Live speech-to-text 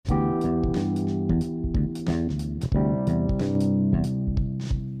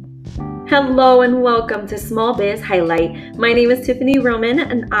Hello and welcome to Small Biz Highlight. My name is Tiffany Roman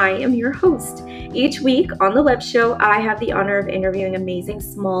and I am your host. Each week on the web show, I have the honor of interviewing amazing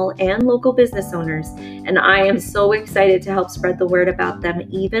small and local business owners, and I am so excited to help spread the word about them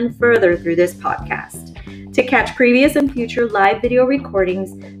even further through this podcast. To catch previous and future live video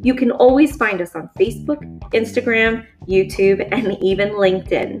recordings, you can always find us on Facebook, Instagram, YouTube, and even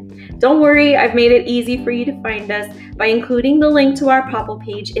LinkedIn. Don't worry, I've made it easy for you to find us by including the link to our Popl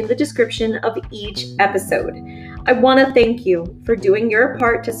page in the description of each episode. I want to thank you for doing your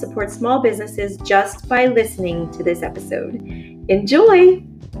part to support small businesses just by listening to this episode. Enjoy!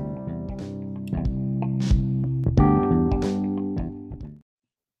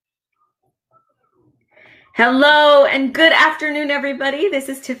 Hello and good afternoon, everybody. This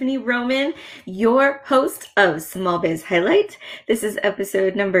is Tiffany Roman, your host of Small Biz Highlight. This is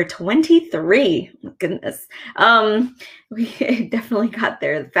episode number 23. Goodness. We definitely got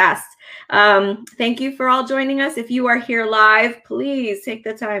there fast. Thank you for all joining us. If you are here live, please take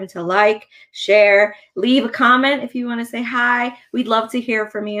the time to like, share, leave a comment if you want to say hi. We'd love to hear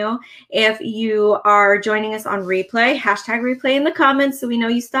from you. If you are joining us on replay, hashtag replay in the comments so we know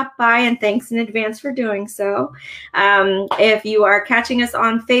you stopped by, and thanks in advance for doing so. If you are catching us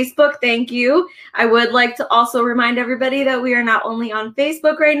on Facebook, thank you. I would like to also remind everybody that we are not only on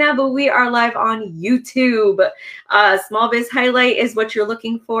Facebook right now, but we are live on YouTube. Small Biz Highlight is what you're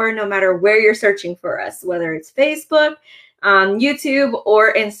looking for no matter where you're searching for us, whether it's Facebook, YouTube,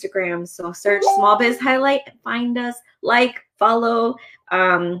 or Instagram. So search Small Biz Highlight, find us, like, follow.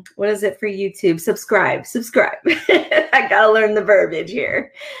 What is it for YouTube? Subscribe. I gotta learn the verbiage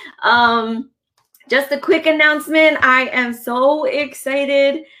here. Just a quick announcement. I am so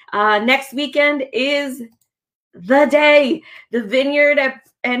excited. Next weekend is the day. The Vineyard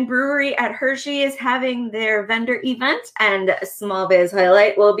and Brewery at Hershey is having their vendor event, and Small Biz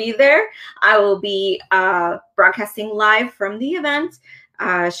Highlight will be there. I will be broadcasting live from the event,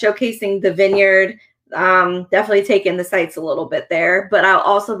 showcasing the vineyard, definitely taking the sights a little bit there, but I'll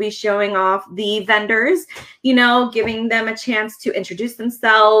also be showing off the vendors, giving them a chance to introduce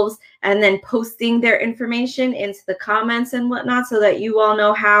themselves and then posting their information into the comments and whatnot so that you all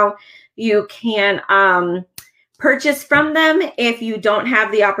know how you can purchase from them if you don't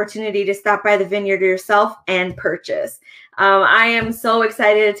have the opportunity to stop by the vineyard yourself and purchase. I am so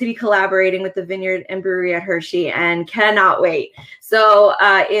excited to be collaborating with the Vineyard and Brewery at Hershey and cannot wait. So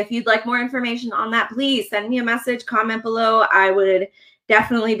if you'd like more information on that, please send me a message, comment below. I would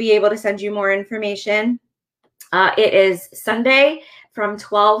definitely be able to send you more information. It is Sunday from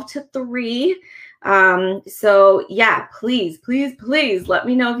 12 to 3. So yeah, please let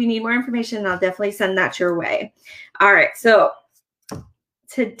me know if you need more information, and I'll definitely send that your way. All right. So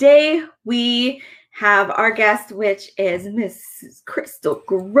today we have our guest, which is Mrs. Crystal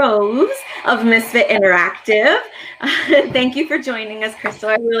Groves of Misfit Interactive. Thank you for joining us, Crystal.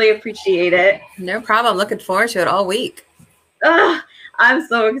 I really appreciate it. No problem. Looking forward to it all week. I'm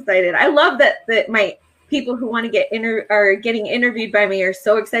so excited. I love that my people who want to are getting interviewed by me are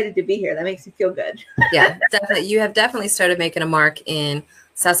so excited to be here. That makes me feel good. Yeah, definitely. You have definitely started making a mark in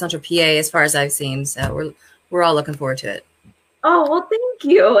South Central PA as far as I've seen. So we're all looking forward to it. Oh, well,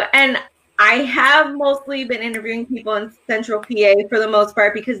 thank you. And I have mostly been interviewing people in Central PA for the most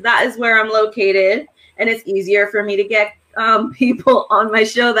part because that is where I'm located, and it's easier for me to get people on my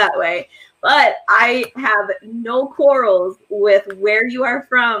show that way. But I have no quarrels with where you are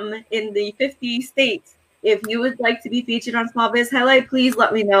from in the 50 states. If you would like to be featured on Small Biz Highlight, please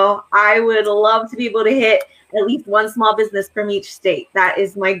let me know. I would love to be able to hit at least one small business from each state. That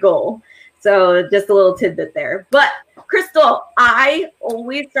is my goal. So just a little tidbit there. But Crystal, I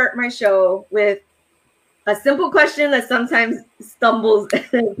always start my show with a simple question that sometimes stumbles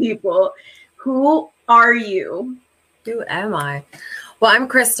people. Who are you? Who am I? Well, I'm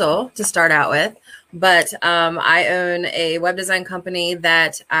Crystal to start out with, but I own a web design company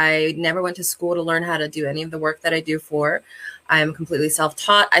that I never went to school to learn how to do any of the work that I do for. I'm completely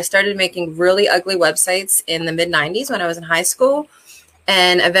self-taught. I started making really ugly websites in the mid-90s when I was in high school.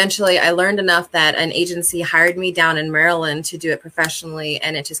 And eventually I learned enough that an agency hired me down in Maryland to do it professionally.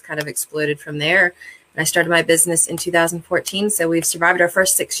 And it just kind of exploded from there. And I started my business in 2014. So we've survived our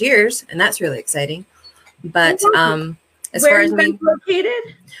first 6 years, and that's really exciting. But as Where far as are you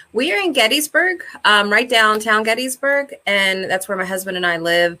located? We are in Gettysburg, right downtown Gettysburg. And that's where my husband and I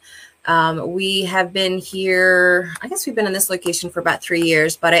live. We have been here, I guess we've been in this location for about 3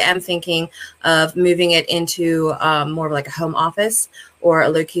 years, but I am thinking of moving it into more of like a home office or a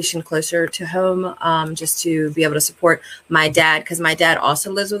location closer to home, just to be able to support my dad, because my dad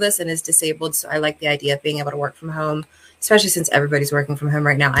also lives with us and is disabled. So I like the idea of being able to work from home, especially since everybody's working from home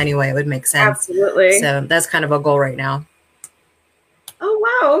right now anyway. It would make sense. Absolutely. So that's kind of a goal right now.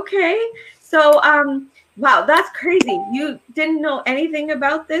 Oh, wow. Okay. So, wow, that's crazy. You didn't know anything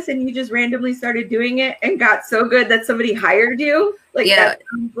about this and you just randomly started doing it and got so good that somebody hired you. Like, yeah, that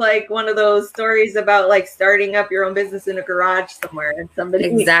sounds like one of those stories about like starting up your own business in a garage somewhere and somebody.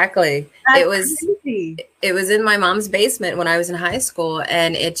 Exactly. That's it was crazy. It was in my mom's basement when I was in high school,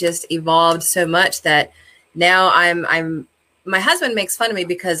 and it just evolved so much that now my husband makes fun of me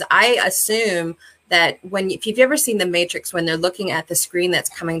because I assume that if you've ever seen The Matrix, when they're looking at the screen that's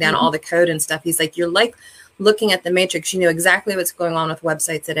coming down, all the code and stuff, he's like, you're like looking at the Matrix. You know exactly what's going on with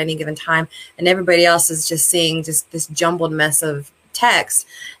websites at any given time, and everybody else is just seeing just this jumbled mess of text.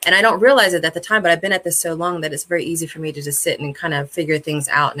 And I don't realize it at the time, but I've been at this so long that it's very easy for me to just sit and kind of figure things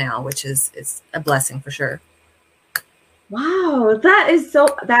out now, which is a blessing for sure. Wow,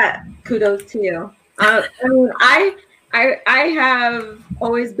 that kudos to you. I mean, I have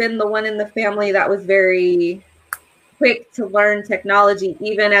always been the one in the family that was very quick to learn technology,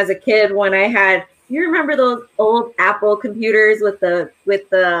 even as a kid. When I had, you remember those old Apple computers with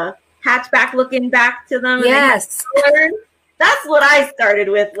the hatchback looking back to them? Yes. That's what I started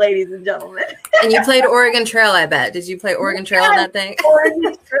with, ladies and gentlemen. And you played Oregon Trail, I bet. Did you play Oregon Trail on that thing?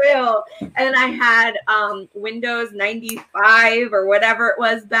 Oregon Trail. And I had Windows 95 or whatever it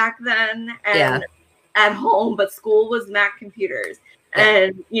was back then. And at home, but school was Mac computers. Yeah.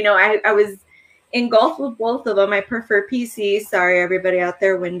 And, you know, I was engulfed with both of them. I prefer PC. Sorry, everybody out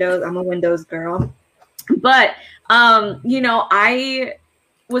there, Windows. I'm a Windows girl. But, you know, I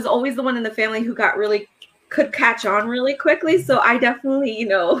was always the one in the family who could catch on really quickly. So I definitely, you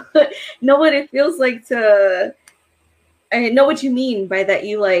know, know what it feels like I know what you mean by that.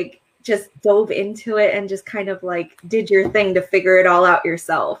 You like just dove into it and just kind of like did your thing to figure it all out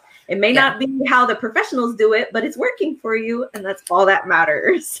yourself. It may not be how the professionals do it, but it's working for you, and that's all that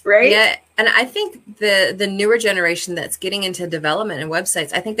matters, right? Yeah, and I think the newer generation that's getting into development and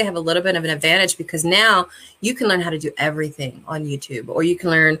websites, I think they have a little bit of an advantage because now you can learn how to do everything on YouTube, or you can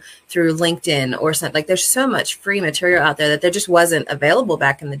learn through LinkedIn or something. Like there's so much free material out there that there just wasn't available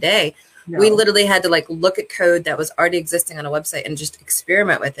back in the day. No. We literally had to like look at code that was already existing on a website and just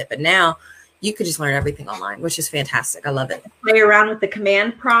experiment with it. But now you could just learn everything online, which is fantastic. I love it. Play around with the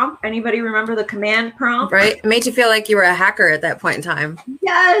command prompt. Anybody remember the command prompt? Right? It made you feel like you were a hacker at that point in time.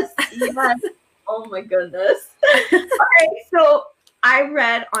 Yes. Yes. Oh my goodness. Okay, so I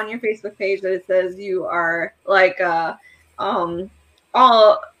read on your Facebook page that it says you are like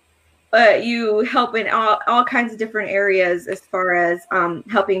you help in all kinds of different areas as far as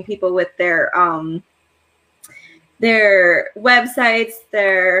helping people with their websites,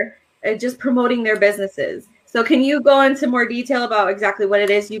 their just promoting their businesses. So can you go into more detail about exactly what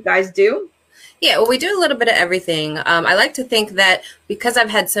it is you guys do? Yeah, well, we do a little bit of everything. I like to think that because I've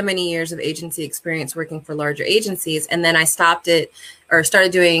had so many years of agency experience working for larger agencies, and then I stopped it or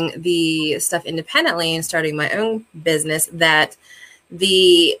started doing the stuff independently and starting my own business, that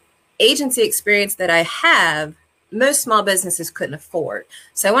the agency experience that I have, most small businesses couldn't afford.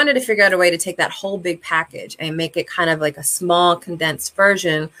 So I wanted to figure out a way to take that whole big package and make it kind of like a small condensed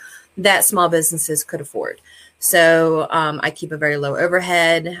version that small businesses could afford. So I keep a very low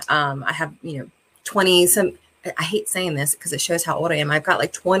overhead. I have, 20 some, I hate saying this because it shows how old I am. I've got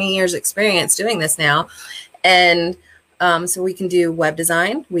like 20 years experience doing this now. And so we can do web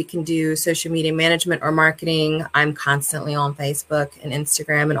design, we can do social media management or marketing. I'm constantly on Facebook and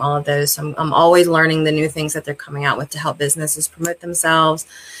Instagram and all of those. So I'm always learning the new things that they're coming out with to help businesses promote themselves.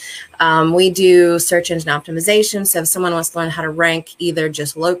 We do search engine optimization. So if someone wants to learn how to rank either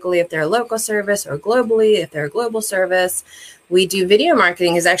just locally, if they're a local service, or globally, if they're a global service. We do video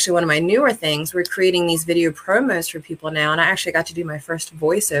marketing is actually one of my newer things. We're creating these video promos for people now. And I actually got to do my first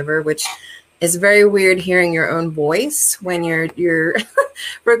voiceover, which is very weird hearing your own voice when you're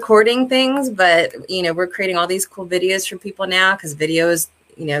recording things. But, we're creating all these cool videos for people now because videos,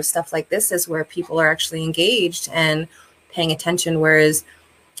 stuff like this is where people are actually engaged and paying attention. Whereas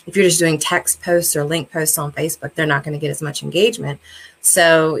if you're just doing text posts or link posts on Facebook, they're not going to get as much engagement.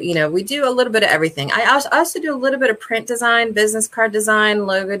 So, we do a little bit of everything. I also do a little bit of print design, business card design,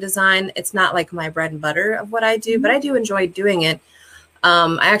 logo design. It's not like my bread and butter of what I do, but I do enjoy doing it.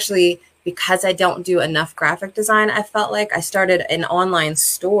 I actually because I don't do enough graphic design, I felt like I started an online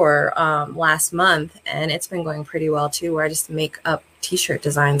store last month, and it's been going pretty well too, where I just make up t-shirt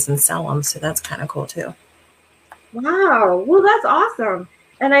designs and sell them. So that's kind of cool too. Wow. Well, that's awesome.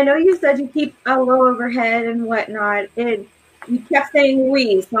 And I know you said you keep a low overhead and whatnot. And you kept saying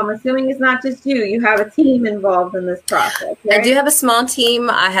we, so I'm assuming it's not just you. You have a team involved in this process, right? I do have a small team.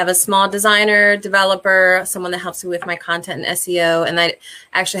 I have a small designer, developer, someone that helps me with my content and SEO, and I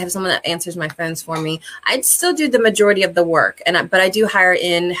actually have someone that answers my phones for me. I still do the majority of the work, but I do hire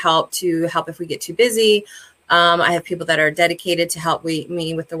in help if we get too busy. I have people that are dedicated to help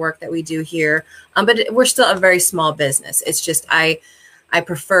me with the work that we do here, but we're still a very small business. It's just I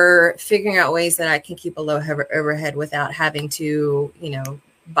prefer figuring out ways that I can keep a low overhead without having to,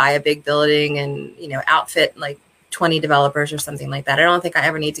 buy a big building and, outfit like 20 developers or something like that. I don't think I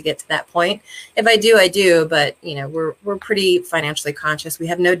ever need to get to that point. If I do, I do. But, we're pretty financially conscious. We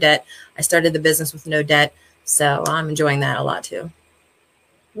have no debt. I started the business with no debt. So I'm enjoying that a lot too.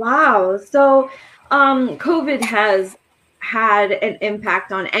 Wow. So COVID has had an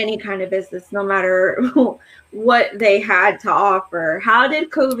impact on any kind of business, no matter what they had to offer. How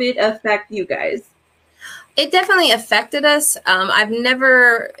did COVID affect you guys? It definitely affected us.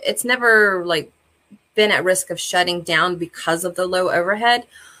 It's never like been at risk of shutting down because of the low overhead.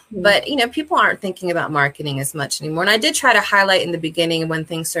 Mm-hmm. But, people aren't thinking about marketing as much anymore. And I did try to highlight in the beginning when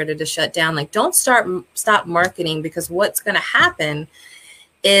things started to shut down, like don't stop marketing, because what's going to happen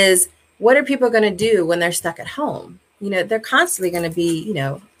is, what are people going to do when they're stuck at home? They're constantly going to be,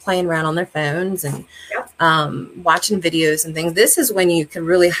 playing around on their phones and watching videos and things. This is when you can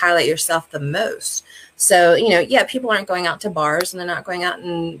really highlight yourself the most. So, people aren't going out to bars and they're not going out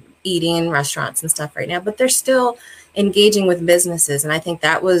and eating in restaurants and stuff right now, but they're still engaging with businesses. And I think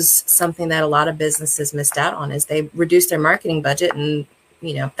that was something that a lot of businesses missed out on, is they reduced their marketing budget. And,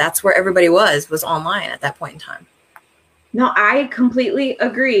 that's where everybody was online at that point in time. No, I completely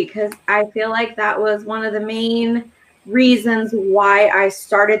agree, because I feel like that was one of the main reasons why I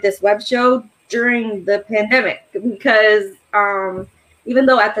started this web show during the pandemic, because even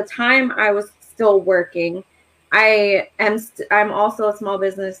though at the time I was still working, I'm also a small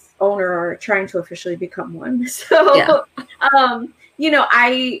business owner, or trying to officially become one. So, yeah.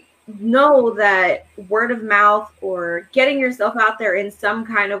 I know that word of mouth or getting yourself out there in some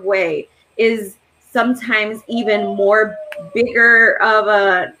kind of way is sometimes even more bigger of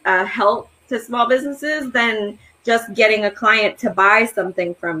a help to small businesses than just getting a client to buy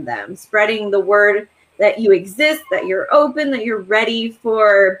something from them. Spreading the word that you exist, that you're open, that you're ready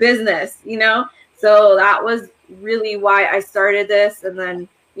for business, So that was really why I started this. And then,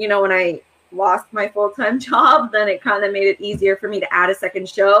 when I lost my full-time job, then it kind of made it easier for me to add a second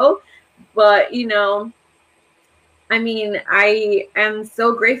show. But, I am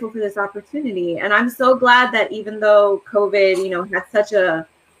so grateful for this opportunity. And I'm so glad that even though COVID, had such a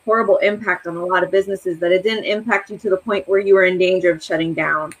horrible impact on a lot of businesses, that it didn't impact you to the point where you were in danger of shutting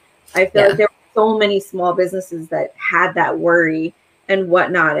down. I feel like there were so many small businesses that had that worry and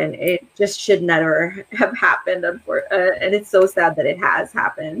whatnot, and it just should never have happened. And it's so sad that it has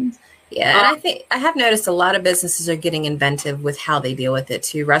happened. Yeah, and I think I have noticed a lot of businesses are getting inventive with how they deal with it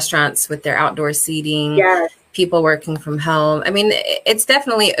too. Restaurants with their outdoor seating. Yes. People working from home. It's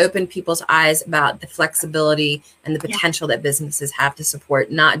definitely opened people's eyes about the flexibility and the potential that businesses have to support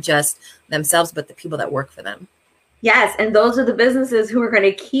not just themselves, but the people that work for them. Yes. And those are the businesses who are going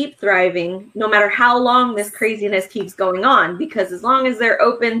to keep thriving no matter how long this craziness keeps going on, because as long as they're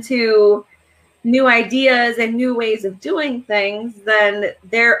open to new ideas and new ways of doing things, then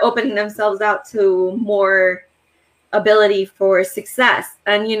they're opening themselves out to more ability for success.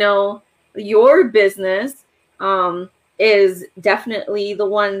 And, your business is definitely the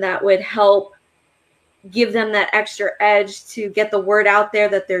one that would help give them that extra edge to get the word out there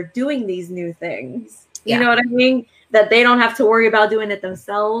that they're doing these new things. You know what I mean? That they don't have to worry about doing it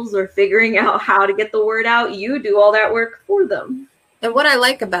themselves or figuring out how to get the word out. You do all that work for them. And what I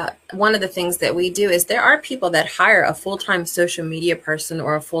like about one of the things that we do is there are people that hire a full-time social media person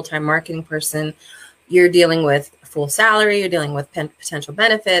or a full-time marketing person. You're dealing with full salary, you're dealing with potential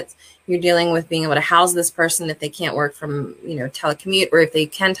benefits, you're dealing with being able to house this person if they can't work from, telecommute, or if they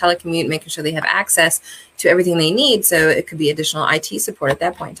can telecommute, making sure they have access to everything they need. So it could be additional IT support at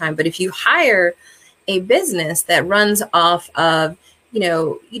that point in time. But if you hire a business that runs off of,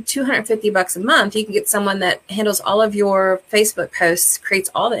 $250 a month, you can get someone that handles all of your Facebook posts, creates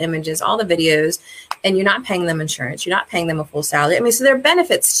all the images, all the videos, and you're not paying them insurance. You're not paying them a full salary. I mean, so there are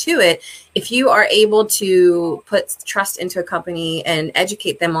benefits to it if you are able to put trust into a company and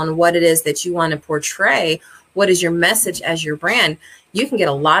educate them on what it is that you want to portray. What is your message as your brand? You can get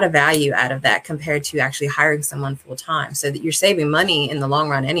a lot of value out of that compared to actually hiring someone full time, so that you're saving money in the long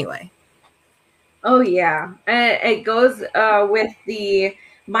run anyway. Oh yeah, it goes with the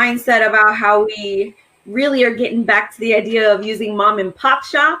mindset about how we really are getting back to the idea of using mom and pop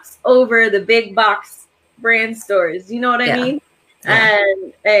shops over the big box brand stores. You know what I mean? Yeah.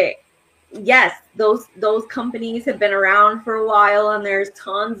 And yes, those companies have been around for a while, and there's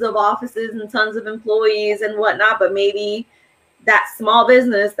tons of offices and tons of employees and whatnot, but maybe that small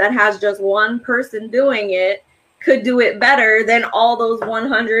business that has just one person doing it could do it better than all those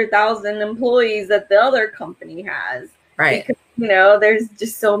 100,000 employees that the other company has. Right. Because, there's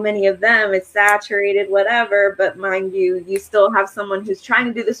just so many of them. It's saturated, whatever. But mind you, you still have someone who's trying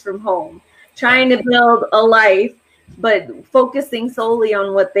to do this from home, trying to build a life, but focusing solely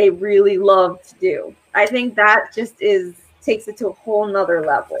on what they really love to do. I think that just takes it to a whole nother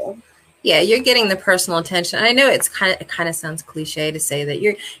level. Yeah, you're getting the personal attention. I know it kind of sounds cliche to say that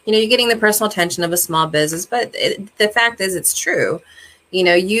you're getting the personal attention of a small business, but the fact is it's true. When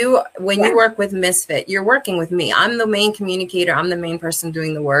you work with Misfit, you're working with me. I'm the main communicator. I'm the main person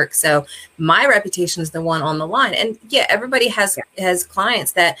doing the work. So my reputation is the one on the line. And yeah, everybody has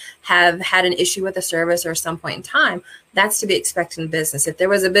clients that have had an issue with a service or some point in time. That's to be expected in business. If there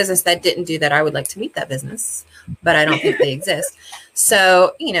was a business that didn't do that, I would like to meet that business, but I don't think they exist.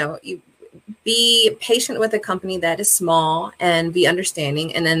 So, you be patient with a company that is small and be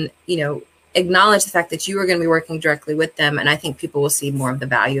understanding, and then, acknowledge the fact that you are going to be working directly with them. And I think people will see more of the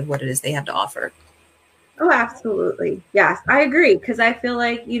value of what it is they have to offer. Oh, absolutely. Yes, I agree. Because I feel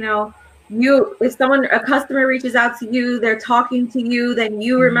like, if a customer reaches out to you, they're talking to you, then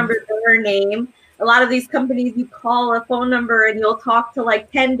you remember their name. A lot of these companies, you call a phone number and you'll talk to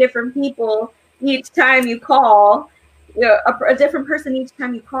like 10 different people each time you call. A different person each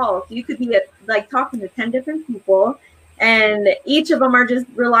time you call. So you could be talking to 10 different people, and each of them are just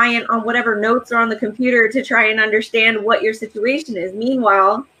reliant on whatever notes are on the computer to try and understand what your situation is.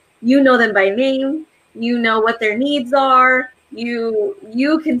 Meanwhile, you know them by name, you know what their needs are,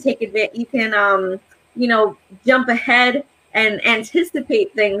 you can take advantage, you can jump ahead and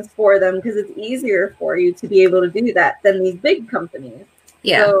anticipate things for them, because it's easier for you to be able to do that than these big companies.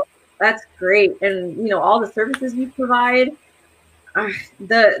 Yeah. So that's great. And, all the services you provide,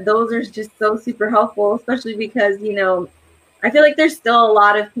 those are just so super helpful, especially because, I feel like there's still a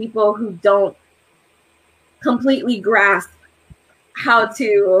lot of people who don't completely grasp how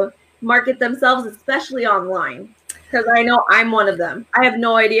to market themselves, especially online. Because I know I'm one of them. I have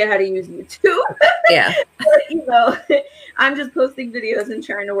no idea how to use YouTube. Yeah. I'm just posting videos and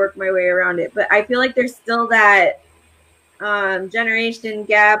trying to work my way around it. But I feel like there's still that generation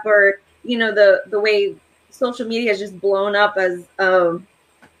gap, or the way social media has just blown up as a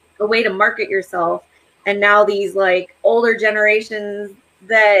way to market yourself, and now these older generations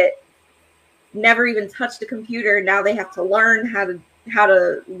that never even touched a computer, now they have to learn how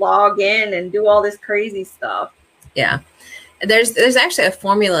to log in and do all this crazy stuff. Yeah, there's actually a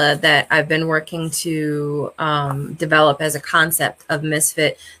formula that I've been working to develop as a concept of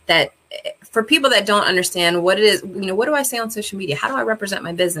Misfit, that for people that don't understand what it is, what do I say on social media? How do I represent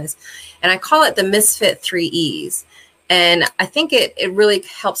my business? And I call it the Misfit 3 E's. And I think it really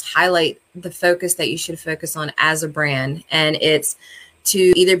helps highlight the focus that you should focus on as a brand. And it's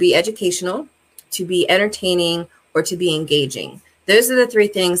to either be educational, to be entertaining, or to be engaging. Those are the 3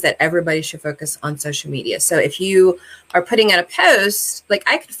 things that everybody should focus on social media. So if you are putting out a post,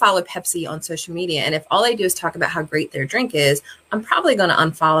 I could follow Pepsi on social media, and if all I do is talk about how great their drink is, I'm probably going to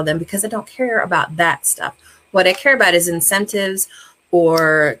unfollow them because I don't care about that stuff. What I care about is incentives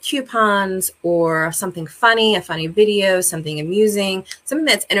or coupons or something funny, a funny video, something amusing, something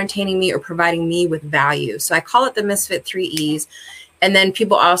that's entertaining me or providing me with value. So I call it the Misfit 3 E's. And then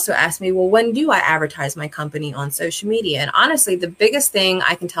people also ask me, well, when do I advertise my company on social media? And honestly, the biggest thing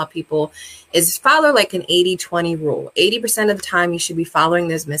I can tell people is follow an 80-20 rule. 80% of the time you should be following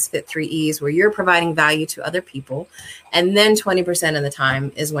those Misfit 3 E's where you're providing value to other people. And then 20% of the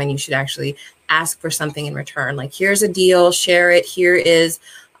time is when you should actually ask for something in return. Here's a deal, share it. Here is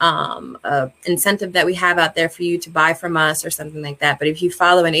a incentive that we have out there for you to buy from us, or something like that. But if you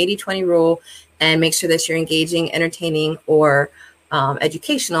follow an 80-20 rule and make sure that you're engaging, entertaining, or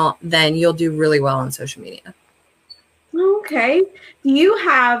educational, then you'll do really well on social media. Okay. Do you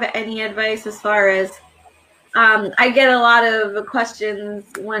have any advice as far as, I get a lot of questions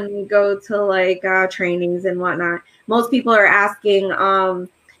when we go to trainings and whatnot. Most people are asking,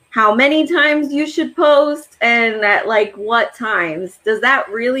 how many times you should post and at like what times. Does that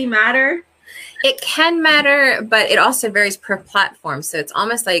really matter? It can matter, but it also varies per platform. So it's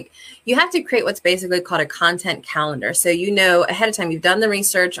almost like you have to create what's basically called a content calendar. So you know ahead of time, you've done the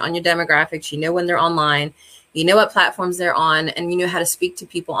research on your demographics, you know when they're online, you know what platforms they're on, and you know how to speak to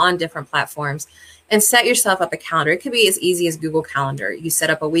people on different platforms. And set yourself up a calendar. It could be as easy as Google Calendar. You set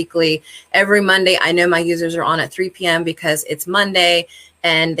up a weekly, every Monday, I know my users are on at 3 p.m. because it's Monday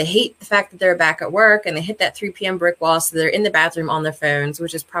and they hate the fact that they're back at work and they hit that 3 p.m. brick wall. So they're in the bathroom on their phones,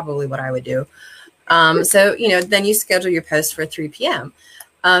 which is probably what I would do. So, then you schedule your post for 3 p.m.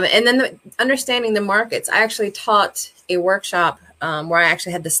 And then understanding the markets. I actually taught a workshop where I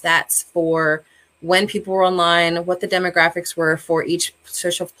actually had the stats for when people were online, what the demographics were for each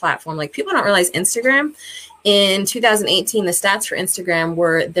social platform. Like people don't realize Instagram in 2018, the stats for Instagram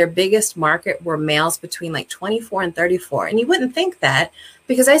were their biggest market were males between like 24 and 34. And you wouldn't think that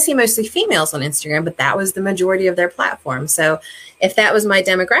because I see mostly females on Instagram, but that was the majority of their platform. So if that was my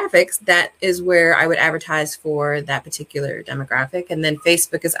demographics, that is where I would advertise for that particular demographic. And then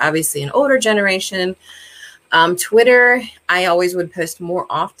Facebook is obviously an older generation. Twitter, I always would post more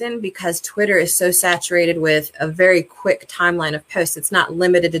often because Twitter is so saturated with a very quick timeline of posts. It's not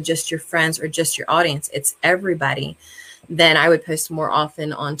limited to just your friends or just your audience. It's everybody. Then I would post more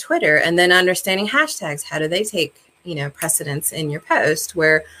often on Twitter. And then understanding hashtags. How do they take, precedence in your post?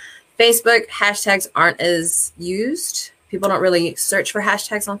 Where Facebook hashtags aren't as used. People don't really search for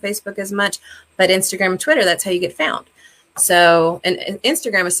hashtags on Facebook as much. But Instagram and Twitter, that's how you get found. So, and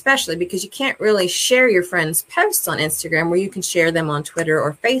Instagram especially, because you can't really share your friends' posts on Instagram where you can share them on Twitter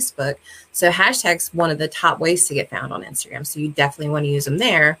or Facebook. So hashtags one of the top ways to get found on Instagram. So you definitely want to use them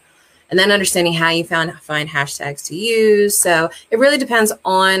there. And then understanding how you find hashtags to use. So it really depends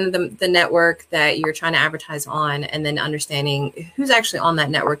on the network that you're trying to advertise on, and then understanding who's actually on that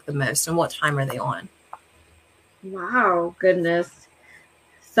network the most and what time are they on. Wow, goodness.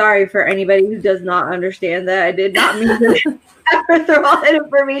 Sorry for anybody who does not understand that. I did not mean to ever throw all that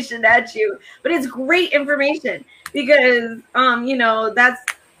information at you, but it's great information because, that's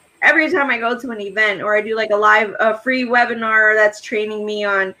every time I go to an event or I do like a free webinar that's training me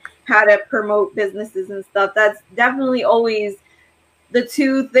on how to promote businesses and stuff. That's definitely always the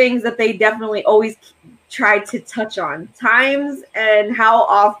two things that they definitely always try to touch on: times and how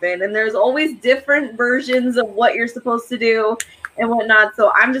often. And there's always different versions of what you're supposed to do and whatnot.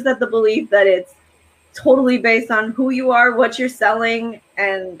 So I'm just at the belief that it's totally based on who you are, what you're selling,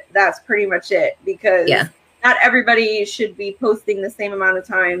 and that's pretty much it. Because not everybody should be posting the same amount of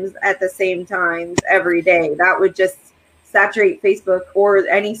times at the same times every day. That would just saturate Facebook or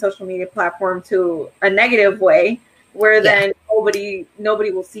any social media platform to a negative way, where then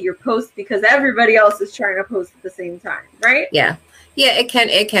nobody will see your post because everybody else is trying to post at the same time, right? Yeah, it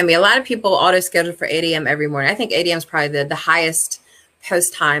can be. A lot of people auto schedule for 8 a.m. every morning. I think 8 a.m. is probably the highest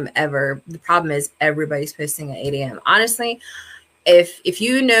post time ever. The problem is everybody's posting at 8 a.m. Honestly, if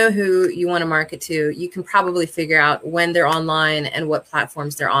you know who you want to market to, you can probably figure out when they're online and what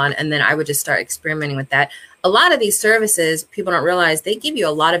platforms they're on. And then I would just start experimenting with that. A lot of these services, people don't realize, they give you a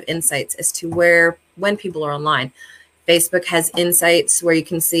lot of insights as to when people are online. Facebook has insights where you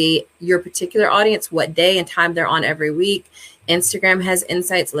can see your particular audience, what day and time they're on every week. Instagram has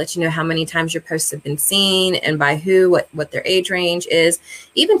insights, let you know how many times your posts have been seen and by who, what their age range is.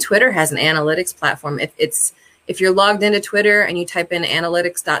 Even Twitter has an analytics platform. If you're logged into Twitter and you type in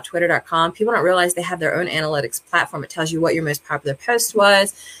analytics.twitter.com, people don't realize they have their own analytics platform. It tells you what your most popular post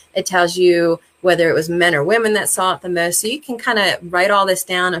was. It tells you whether it was men or women that saw it the most. So you can kind of write all this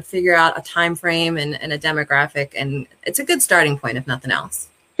down and figure out a time frame and a demographic. And it's a good starting point, if nothing else.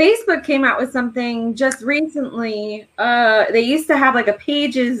 Facebook came out with something just recently. They used to have like a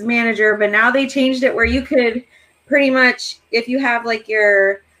pages manager, but now they changed it where you could pretty much, if you have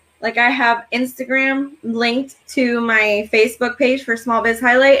I have Instagram linked to my Facebook page for Small Biz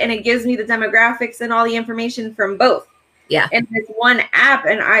Highlight, and it gives me the demographics and all the information from both. Yeah. And it's one app,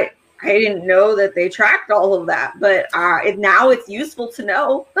 and I didn't know that they tracked all of that, but now it's useful to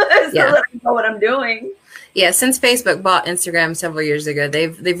know so that I know what I'm doing. Yeah, since Facebook bought Instagram several years ago,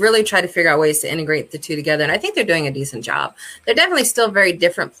 they've really tried to figure out ways to integrate the two together, and I think they're doing a decent job. They're definitely still very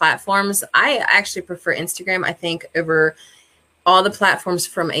different platforms. I actually prefer Instagram, I think, over all the platforms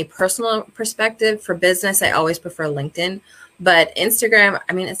from a personal perspective. For business, I always prefer LinkedIn. But Instagram,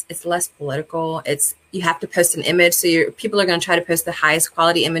 I mean, it's less political. You have to post an image, so people are going to try to post the highest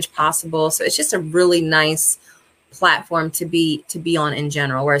quality image possible. So it's just a really nice platform to be on in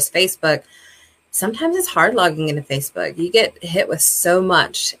general. Whereas Facebook, sometimes it's hard logging into Facebook. You get hit with so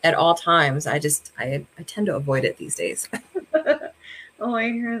much at all times. I tend to avoid it these days. Oh,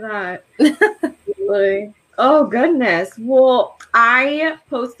 I hear that. Really? Oh, goodness. Well, I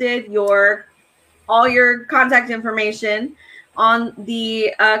posted all your contact information on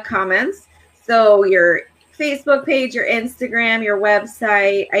the comments. So your Facebook page, your Instagram, your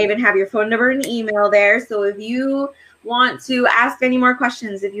website. I even have your phone number and email there. So if you want to ask any more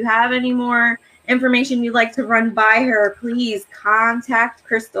questions, if you have any more information you'd like to run by her, please contact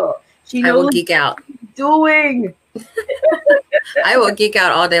Crystal. She knows I will geek out. what she's doing. I will geek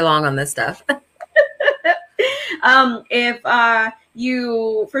out all day long on this stuff. If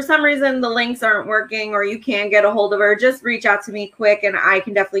you, for some reason, the links aren't working or you can't get a hold of her, just reach out to me quick and I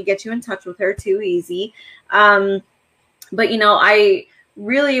can definitely get you in touch with her too easy. But, I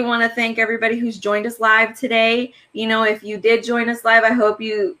really want to thank everybody who's joined us live today. If you did join us live, I hope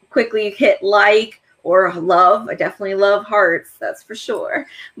you quickly hit like or love. I definitely love hearts, that's for sure.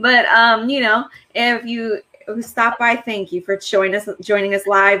 But, if you stop by, thank you for joining us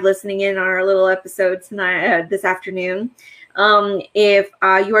live, listening in on our little episode tonight, this afternoon. If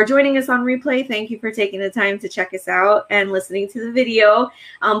you are joining us on replay, thank you for taking the time to check us out and listening to the video.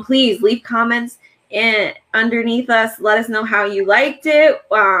 Please leave comments underneath us. Let us know how you liked it.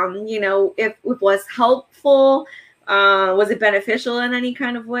 If it was helpful. Was it beneficial in any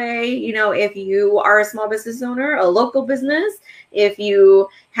kind of way? If you are a small business owner, a local business, if you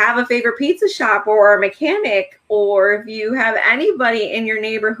have a favorite pizza shop or a mechanic, or if you have anybody in your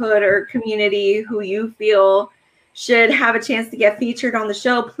neighborhood or community who you feel should have a chance to get featured on the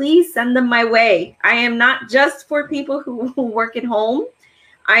show, please send them my way. I am not just for people who work at home.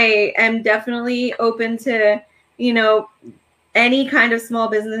 I am definitely open to, any kind of small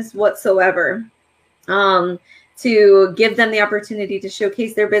business whatsoever. To give them the opportunity to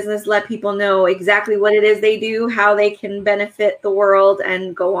showcase their business, let people know exactly what it is they do, how they can benefit the world,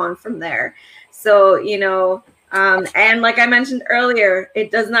 and go on from there. So, and like I mentioned earlier, it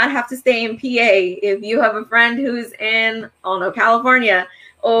does not have to stay in PA. If you have a friend who's in, California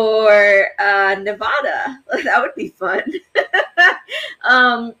or Nevada, that would be fun.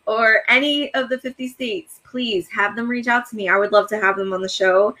 Or any of the 50 states, please have them reach out to me. I would love to have them on the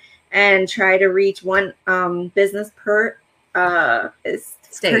show and try to reach one business per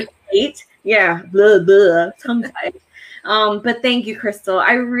state. Yeah, blah, blah, sometimes. But thank you, Crystal.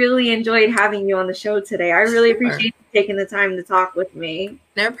 I really enjoyed having you on the show today. I really appreciate you taking the time to talk with me.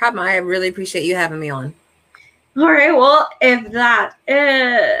 No problem. I really appreciate you having me on. All right. Well, if that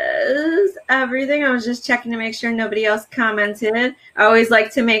is everything, I was just checking to make sure nobody else commented. I always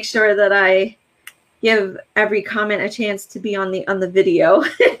like to make sure that I give every comment a chance to be on the video.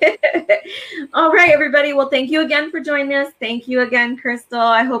 All right, everybody. Well, thank you again for joining us. Thank you again, Crystal.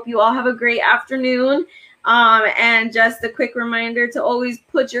 I hope you all have a great afternoon. And just a quick reminder to always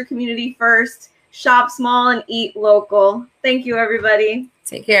put your community first, shop small and eat local. Thank you, everybody.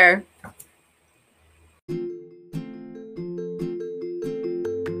 Take care.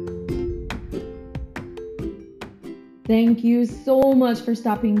 Thank you so much for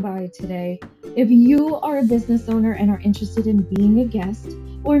stopping by today. If you are a business owner and are interested in being a guest,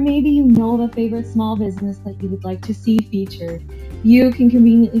 or maybe you know of a favorite small business that you would like to see featured, you can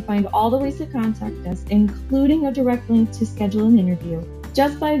conveniently find all the ways to contact us, including a direct link to schedule an interview,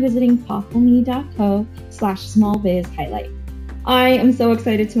 just by visiting popfulme.co/smallbizhighlight. I am so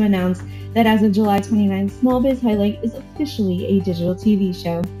excited to announce that as of July 29th, Small Biz Highlight is officially a digital TV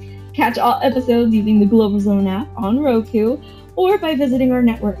show. Catch all episodes using the Global Zone app on Roku or by visiting our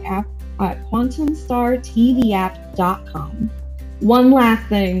network app at quantumstartvapp.com. One last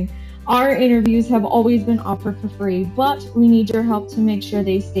thing, our interviews have always been offered for free, but we need your help to make sure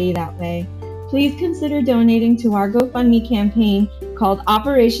they stay that way. Please consider donating to our GoFundMe campaign called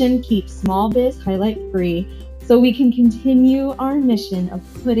Operation Keep Small Biz Highlight Free, so we can continue our mission of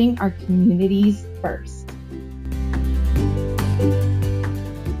putting our communities first.